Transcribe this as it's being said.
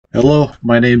Hello,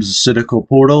 my name is Cynical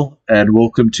Portal, and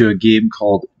welcome to a game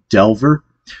called Delver.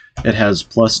 It has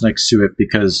plus next to it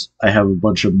because I have a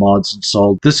bunch of mods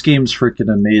installed. This game's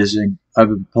freaking amazing. I've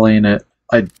been playing it.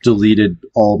 I deleted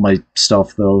all my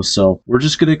stuff though, so we're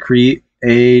just gonna create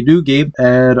a new game,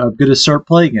 and I'm gonna start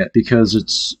playing it because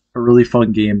it's a really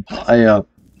fun game.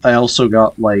 I also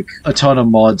got like a ton of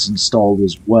mods installed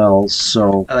as well,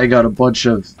 so I got a bunch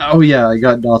of. Oh yeah, I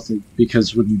got nothing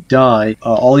because when you die,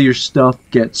 all your stuff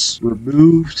gets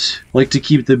removed. Like to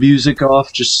keep the music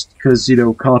off, just because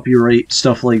copyright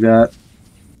stuff like that.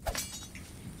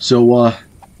 So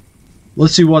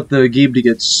let's see what the game to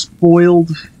get spoiled.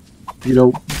 If you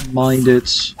don't mind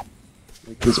it,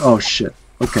 like this. Oh shit.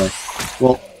 Okay.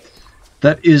 Well,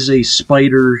 that is a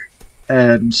spider,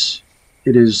 and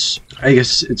it is, I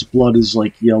guess its blood is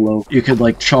like yellow. You could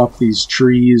like chop these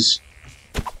trees.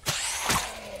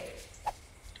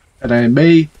 And I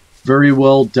may very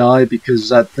well die because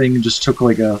that thing just took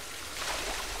like a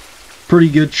pretty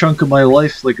good chunk of my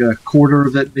life, like a quarter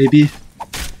of it maybe.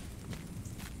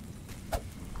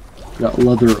 Got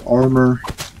leather armor.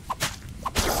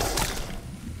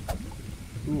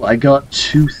 Ooh, I got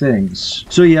 2 things.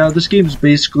 So yeah, this game is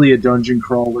basically a dungeon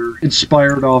crawler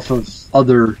inspired off of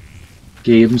other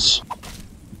games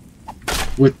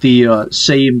with the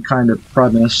same kind of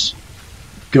premise.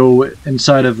 Go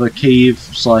inside of a cave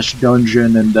 /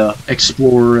 dungeon and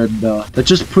explore, and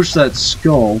just push that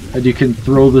skull, and you can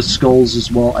throw the skulls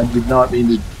as well. I did not mean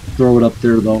to throw it up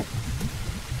there though.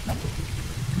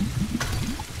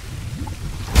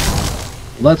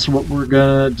 Well, that's what we're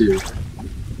gonna do.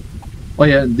 Oh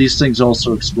yeah, and these things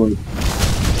also explode.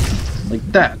 Like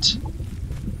that.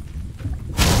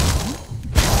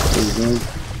 There we go.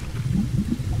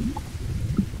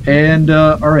 And,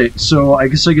 alright, so I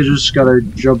guess I just gotta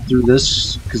jump through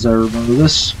this, because I remember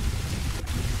this.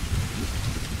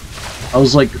 I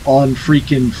was like on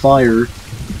freaking fire.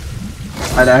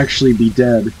 I'd actually be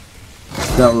dead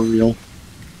if that were real.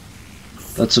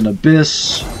 That's an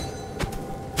abyss.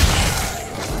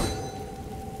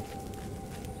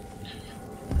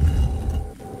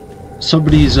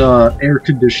 Somebody's air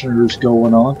conditioner is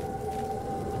going on.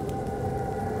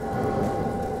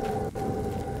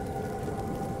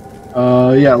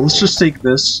 Yeah, let's just take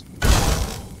this,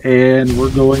 and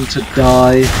we're going to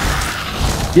die.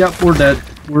 Yep, we're dead.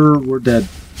 We're dead.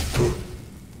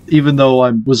 Even though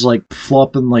I was like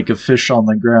flopping like a fish on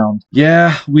the ground.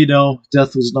 Yeah, we know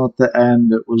death was not the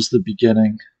end; it was the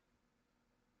beginning.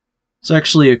 It's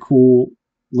actually a cool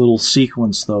little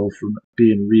sequence, though, from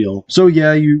being real. So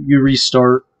yeah, you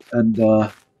restart, and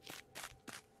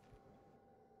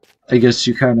I guess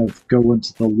you kind of go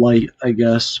into the light, I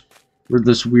guess. Or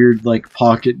this weird, like,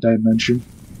 pocket dimension.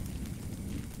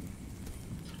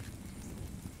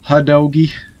 Hi,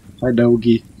 doggy. Hi,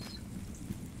 doggy.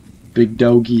 Big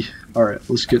doggy. Alright,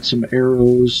 let's get some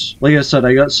arrows. Like I said,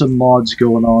 I got some mods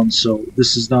going on, so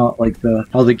this is not like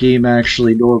how the game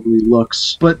actually normally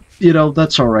looks. But,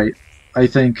 that's alright. I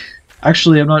think.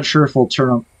 Actually, I'm not sure if I'll turn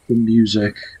up the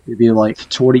music. Maybe like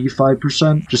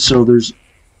 25%, just so there's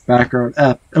background.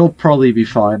 It'll probably be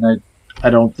fine. I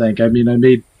don't think. I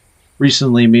mean,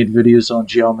 recently made videos on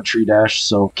Geometry Dash,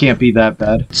 so can't be that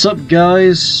bad. What's up,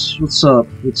 guys? What's up?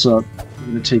 What's up? I'm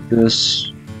gonna take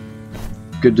this.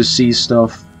 Good to see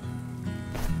stuff.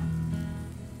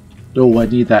 Oh, I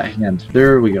need that hand.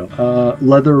 There we go.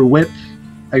 Leather whip.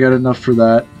 I got enough for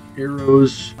that.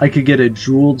 Arrows. I could get a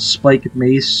jeweled spike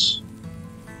mace.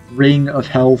 Ring of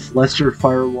health. Lesser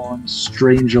fire wand.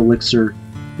 Strange elixir.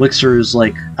 Elixir is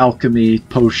like alchemy,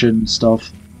 potion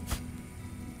stuff.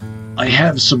 I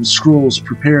have some scrolls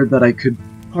prepared that I could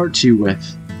part you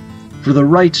with, for the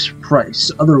right price.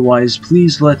 Otherwise,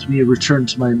 please let me return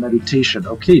to my meditation.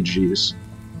 Okay, jeez.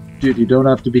 Dude, you don't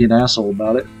have to be an asshole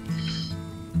about it. ...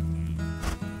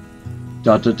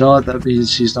 That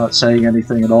means he's not saying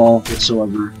anything at all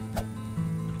whatsoever.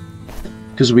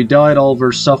 Because we died, all of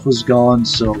our stuff was gone,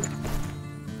 so...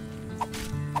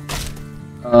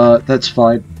 that's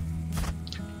fine.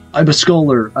 I'm a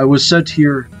scholar. I was sent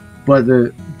here by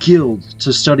the guild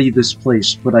to study this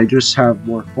place, but I just have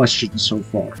more questions so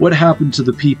far. What happened to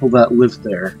the people that lived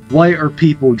there? Why are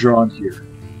people drawn here?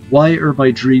 Why are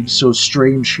my dreams so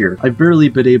strange here? I've barely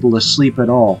been able to sleep at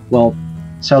all. Well,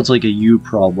 sounds like a you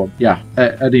problem. Yeah,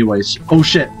 anyways. Oh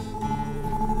shit.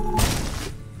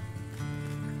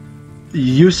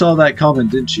 You saw that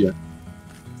comment, didn't you?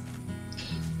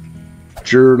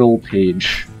 Journal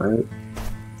page, right?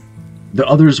 The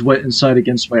others went inside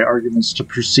against my arguments to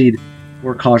proceed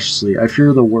more cautiously. I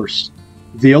fear the worst.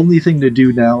 The only thing to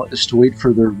do now is to wait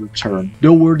for their return.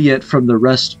 No word yet from the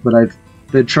rest, but I've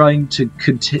been trying to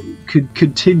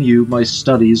continue my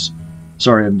studies.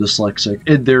 Sorry, I'm dyslexic.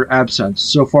 In their absence.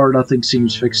 So far, nothing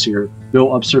seems fixed here.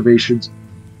 No observations.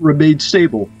 Remain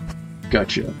stable.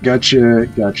 Gotcha. Gotcha.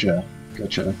 Gotcha.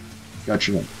 Gotcha.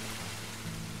 Gotcha.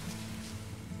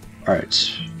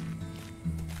 Alright.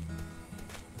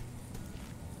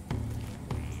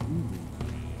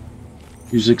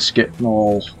 Music's getting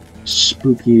all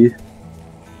spooky.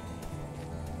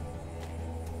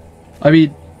 I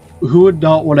mean, who would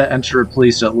not want to enter a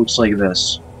place that looks like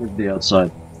this from the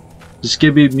outside? Just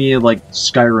giving me like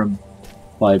Skyrim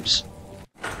vibes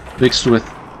mixed with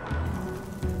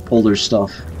older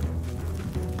stuff.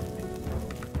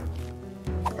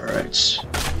 Alright.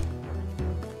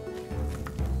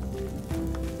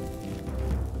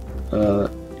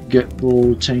 Get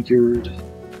bull tankard.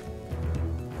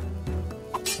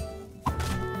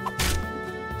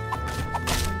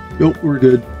 Nope, we're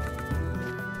good.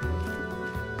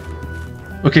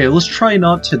 Okay, let's try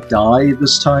not to die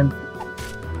this time.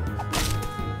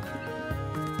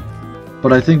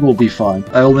 But I think we'll be fine.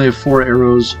 I only have 4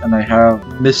 arrows, and I have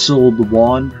missiled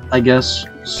wand, I guess,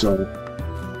 so...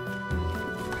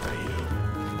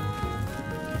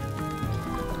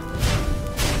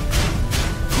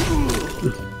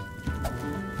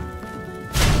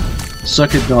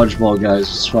 Suck at dodgeball, guys,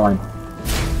 it's fine.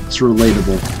 It's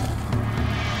relatable.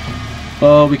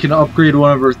 We can upgrade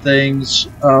one of our things.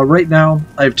 Right now,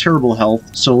 I have terrible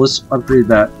health, so let's upgrade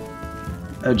that.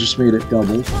 I just made it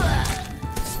double.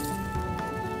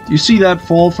 Do you see that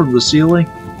fall from the ceiling?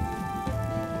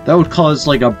 That would cause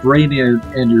like a brain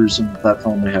aneurysm if that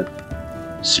fell on my head.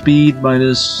 Speed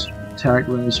minus attack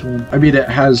minus 1. I mean, it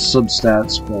has some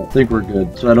stats, but I think we're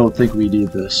good, so I don't think we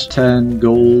need this. 10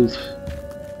 gold.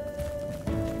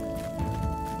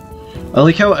 I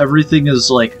like how everything is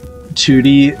like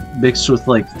 2D mixed with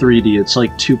like 3D. It's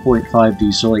like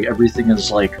 2.5D, so like everything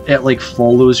is like, it like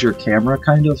follows your camera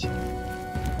kind of,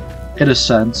 in a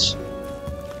sense.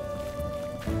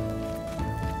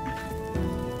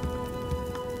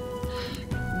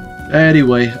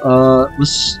 Anyway,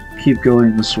 let's keep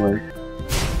going this way.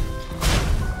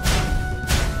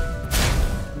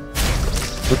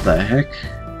 What the heck?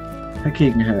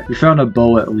 Hecking heck. We found a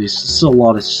bow at least. This is a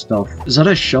lot of stuff. Is that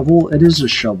a shovel? It is a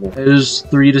shovel. It is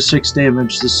 3 to 6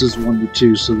 damage. This is 1 to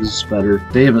 2, so this is better.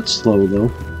 Damn, it's slow though.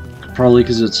 Probably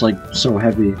because it's like so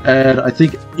heavy. And I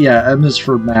think, yeah, M is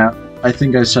for map. I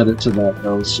think I set it to that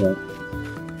though, so.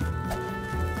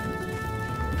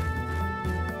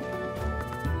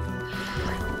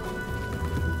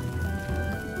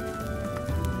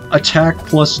 Attack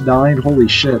plus 9, holy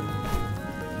shit.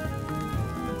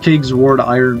 King's Ward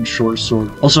Iron Short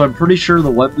Sword. Also, I'm pretty sure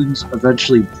the weapons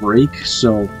eventually break,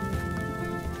 so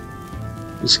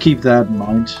let's keep that in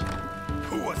mind.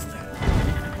 Who was that?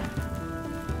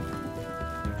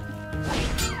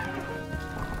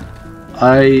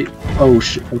 Oh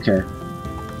shit, okay.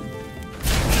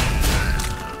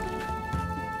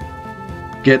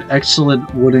 Get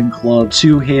excellent wooden club,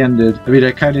 2-handed. I mean,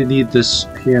 I kind of need this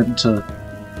hand to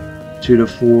 2 to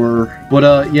 4.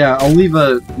 But yeah, I'll leave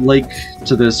a link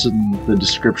to this in the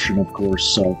description, of course,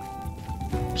 so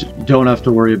you don't have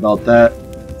to worry about that.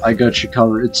 I got you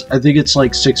covered. I think it's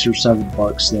like $6 or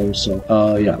 $7 though, so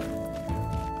yeah.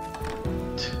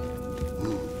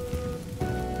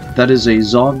 That is a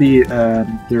zombie,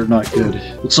 and they're not good.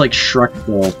 It's like Shrek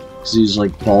though, because he's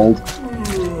like bald.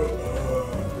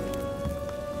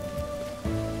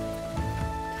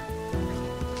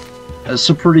 It's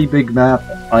a pretty big map,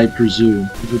 I presume.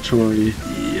 Inventory,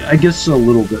 yeah, I guess a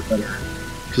little bit better,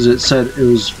 because it said it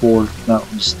was 4, that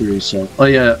was 3, so. Oh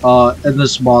yeah, in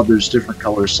this mod there's different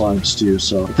color slimes too,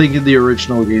 so. I think in the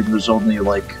original game there's only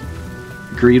like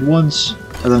green ones,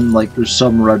 and then like there's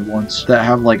some red ones that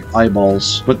have like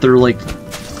eyeballs, but they're like,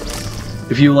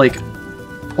 if you like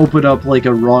open up like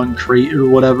a wrong crate or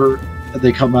whatever, and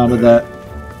they come out of that.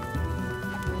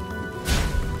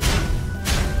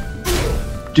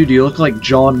 Dude, you look like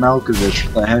John Malkovich.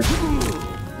 What the heck?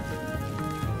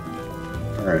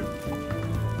 Alright.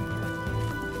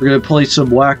 We're gonna play some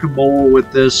whack-a-mole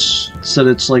with this. Said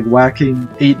it's like whacking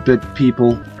 8-bit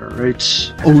people.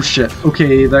 Alright. Oh shit.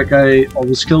 Okay, that guy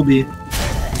almost killed me.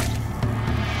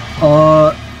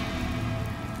 I'm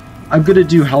gonna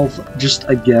do health just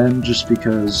again, just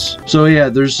because. So yeah,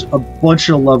 there's a bunch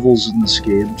of levels in this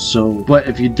game, so. But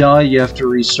if you die, you have to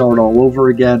restart all over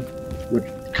again, which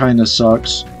kinda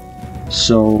sucks.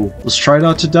 So let's try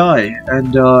not to die,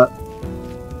 and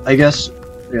I guess,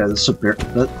 yeah, that's a bear.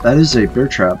 That is a bear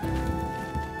trap.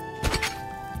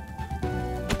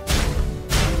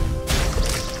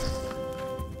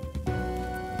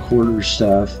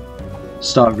 Quarterstaff.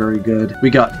 It's not very good.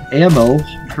 We got ammo.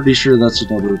 Pretty sure that's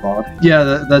another mod.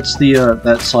 Yeah, that's the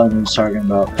that slime I was talking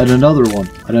about. And another one.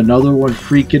 And another one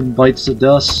freaking bites the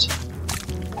dust.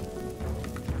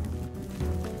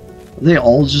 Are they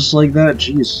all just like that?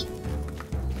 Jeez.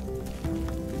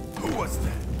 Who was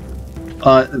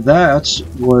that? That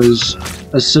was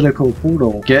Acidical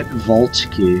Portal. Get vault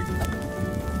key.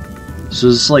 So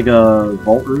it's like a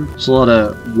vault room. It's a lot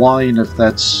of wine if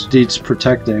that's needs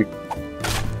protecting.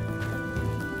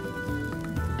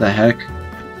 The heck?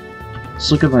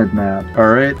 Let's look at my map.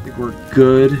 Alright, I think we're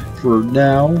good for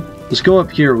now. Let's go up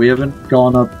here. We haven't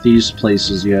gone up these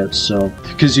places yet, so...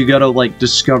 Because you gotta, like,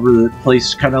 discover the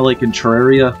place, kind of like in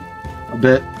Terraria, a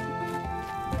bit.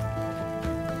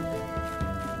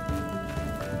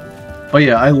 Oh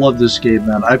yeah, I love this game,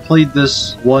 man. I played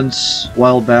this once a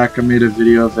while back. I made a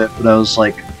video of it, but I was,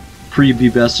 like,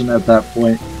 pre-pubescent at that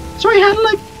point. So I had,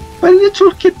 like, my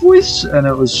little kid voice, and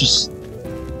it was just...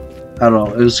 I don't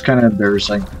know, it was kind of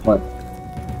embarrassing, but...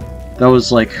 That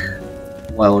was, like,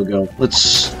 a while ago.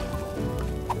 Let's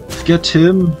get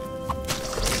him.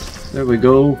 There we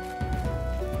go.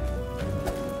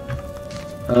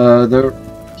 There...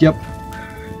 Yep.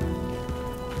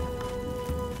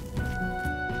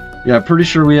 Yeah, I'm pretty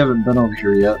sure we haven't been over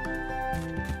here yet.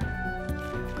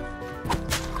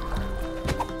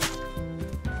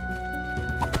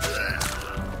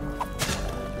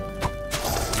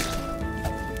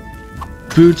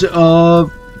 Food,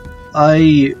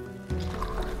 I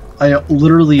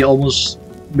literally almost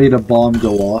made a bomb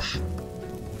go off.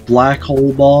 Black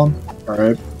hole bomb.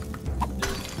 Alright.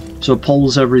 So it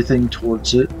pulls everything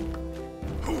towards it.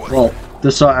 Well,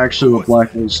 that's not actually what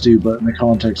black holes do, but in the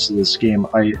context of this game,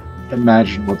 I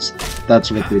imagine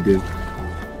that's what they do.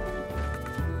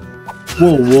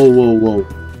 Whoa, whoa, whoa, whoa.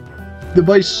 Did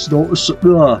my sword...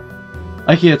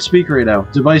 I can't speak right now.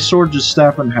 Did my sword just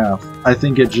snap in half? I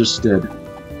think it just did.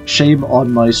 Shame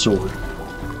on my sword.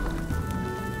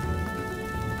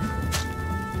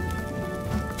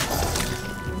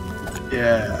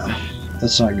 Yeah,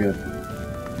 that's not good.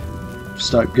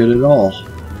 It's not good at all.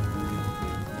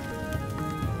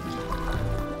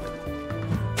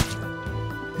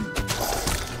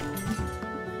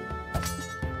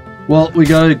 Well, we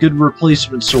got a good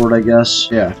replacement sword, I guess.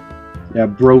 Yeah. Yeah,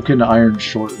 broken iron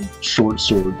short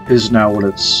sword is now what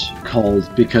it's called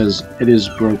because it is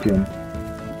broken.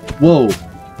 Whoa!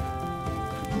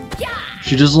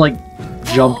 She just like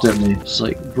jumped at me. It's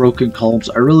like broken columns.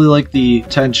 I really like the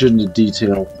attention to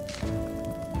detail.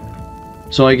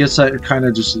 So I guess that kind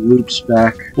of just loops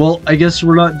back. Well, I guess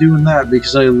we're not doing that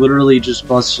because I literally just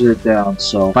busted it down.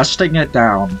 So busting it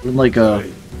down in like a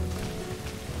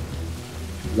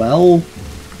well,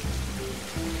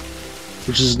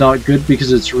 which is not good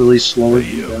because it's really slowing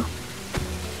me down.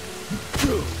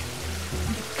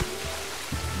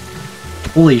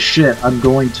 Holy shit, I'm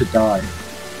going to die.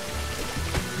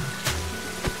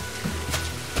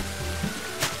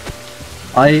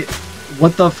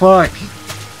 What the fuck?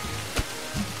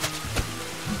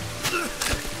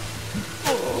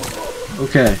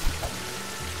 Okay.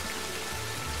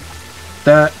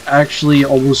 That actually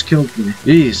almost killed me.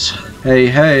 Jeez. Hey,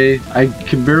 hey. I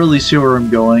can barely see where I'm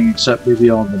going, except maybe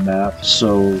on the map,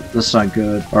 so that's not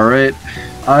good. Alright.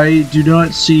 I do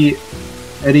not see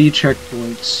any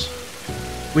checkpoints.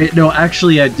 Wait, no,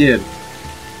 actually I did.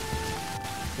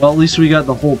 Well, at least we got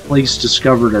the whole place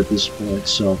discovered at this point,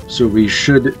 so we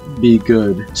should be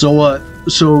good. So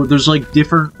there's like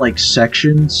different like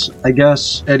sections, I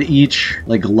guess, at each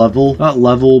like level. Not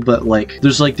level, but like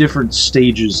there's like different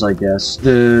stages, I guess.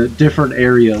 The different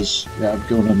areas. Yeah, I'm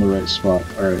going in the right spot.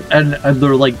 All right, and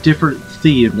they're like different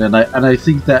themed, and I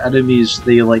think the enemies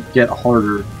they like get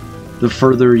harder the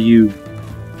further you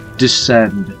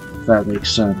descend. If that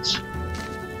makes sense.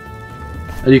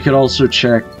 And you can also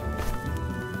check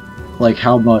like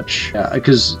how much,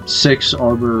 because 6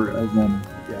 armor and then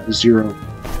 0.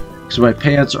 So my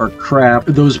pants are crap.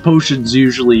 Those potions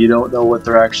usually you don't know what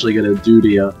they're actually gonna do to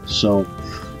you. So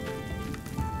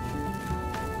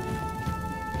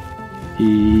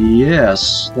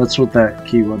yes, that's what that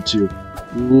key went to.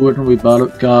 What we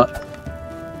got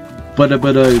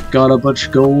got a bunch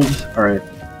of gold. All right,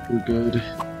 we're good.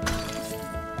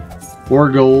 4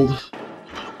 gold.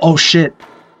 Oh shit!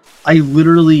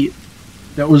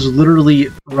 That was literally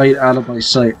right out of my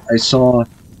sight. I saw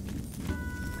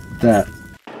that.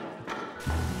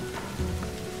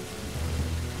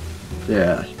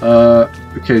 Yeah.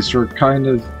 Okay, so we're kind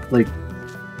of like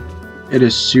in a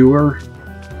sewer.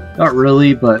 Not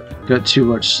really, but got too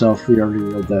much stuff. We already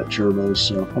read that journal,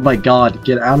 so. Oh my god,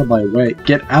 get out of my way.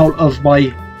 Get out of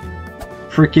my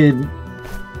freaking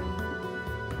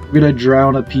I'm gonna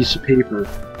drown a piece of paper.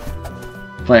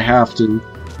 If I have to.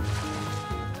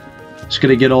 It's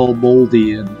gonna get all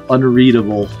moldy and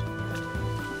unreadable.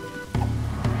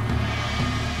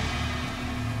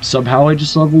 Somehow I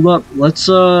just leveled up. Let's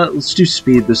do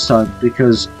speed this time,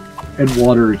 because in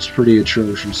water it's pretty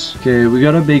atrocious. Okay, we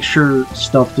gotta make sure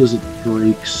stuff doesn't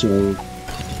break, so...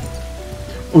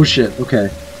 Oh shit, okay.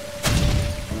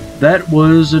 That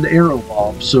was an arrow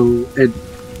bomb, so it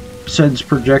sends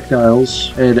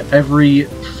projectiles in every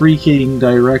freaking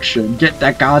direction. Get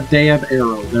that goddamn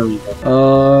arrow. There we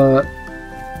go.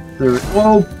 There.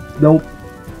 Oh, nope.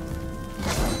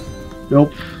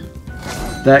 Nope.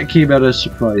 That came at a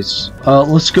surprise.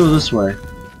 Let's go this way.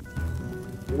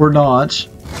 Or not.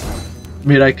 I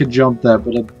mean, I could jump that,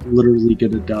 but I'm literally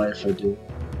gonna die if I do.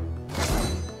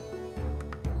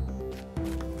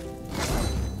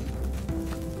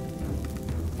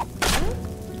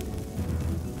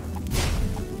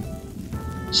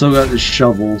 Still got this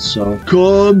shovel, so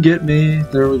come get me.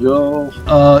 There we go.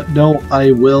 No,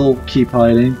 I will keep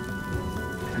hiding.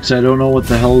 Because I don't know what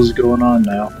the hell is going on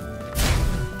now.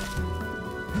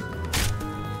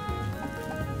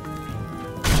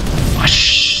 Ah,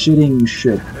 shitting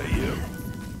shit.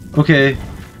 Okay,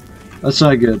 that's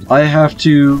not good. I have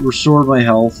to restore my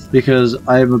health because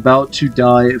I am about to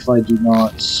die if I do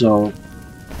not, so...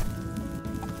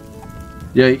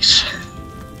 Yikes.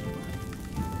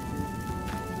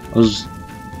 I was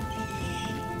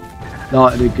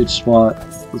not in a good spot.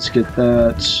 Let's get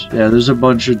that. Yeah, there's a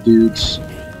bunch of dudes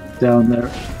down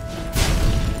there.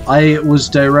 I was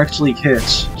directly hit.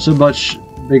 So much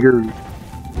bigger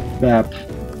map.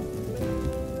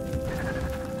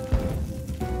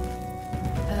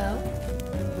 Hello?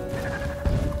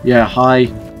 Yeah, hi.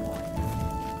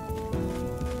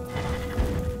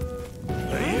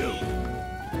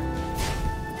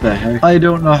 The heck? I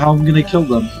don't know how I'm gonna kill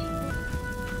them.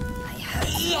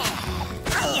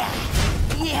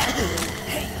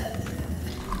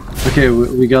 Okay,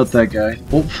 we got that guy.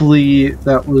 Hopefully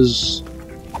that was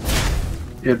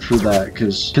it for that,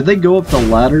 because can they go up the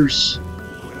ladders?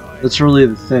 That's really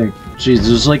the thing. Jeez,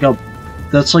 there's like a...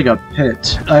 That's like a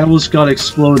pit. I almost got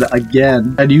exploded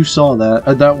again, and you saw that.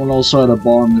 And that one also had a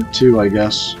bomb in it too, I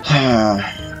guess.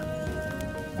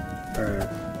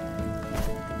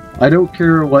 I don't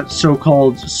care what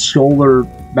so-called solar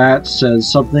bat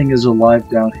says, something is alive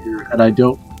down here, and I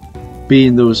don't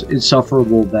mean those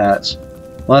insufferable bats.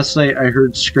 Last night I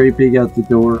heard scraping at the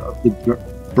door of the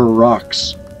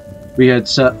barracks we had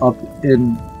set up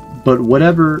in, but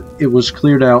whatever, it was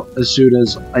cleared out as soon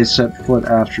as I set foot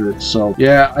after it, so...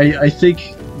 Yeah, I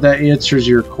think that answers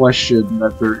your question,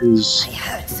 that there is... I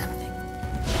heard something.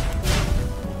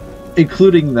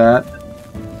 Including that.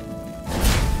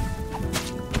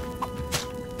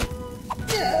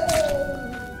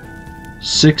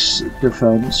 Six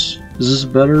defense. Is this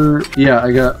better? Yeah,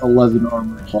 I got 11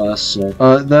 armor class, so...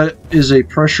 that is a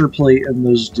pressure plate and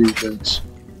those do things.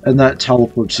 And that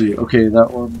teleports you. Okay,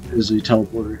 that one is a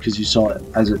teleporter because you saw it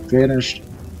as it vanished.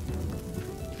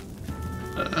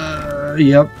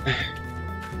 Yep.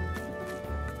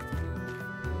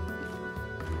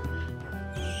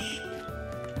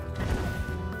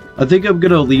 I think I'm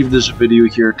gonna leave this video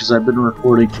here because I've been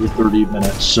recording for 30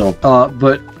 minutes, so...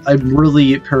 but I'm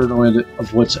really paranoid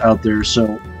of what's out there,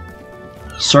 so...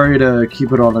 Sorry to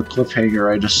keep it on a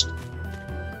cliffhanger, I just...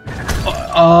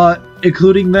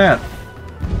 including that.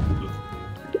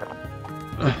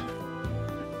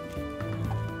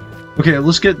 Okay,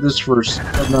 let's get this first,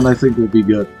 and then I think we'll be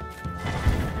good.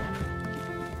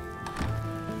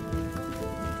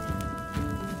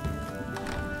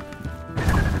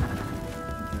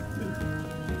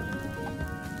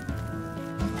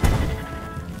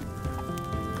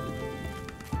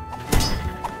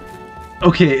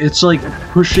 Okay, it's like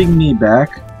pushing me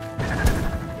back.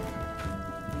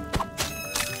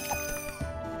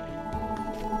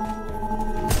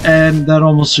 And that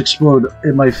almost exploded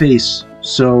in my face,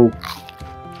 so...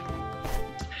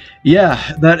 Yeah,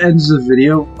 that ends the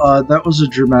video. That was a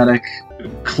dramatic,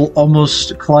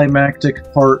 almost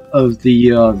climactic part of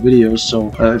the video,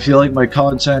 so if you like my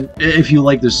content, if you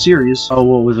like this series... Oh,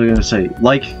 what was I gonna say?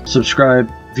 Like,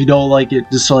 subscribe. If you don't like it,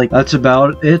 dislike. That's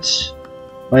about it.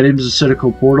 My name is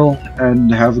Acidical Portal,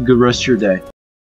 and have a good rest of your day.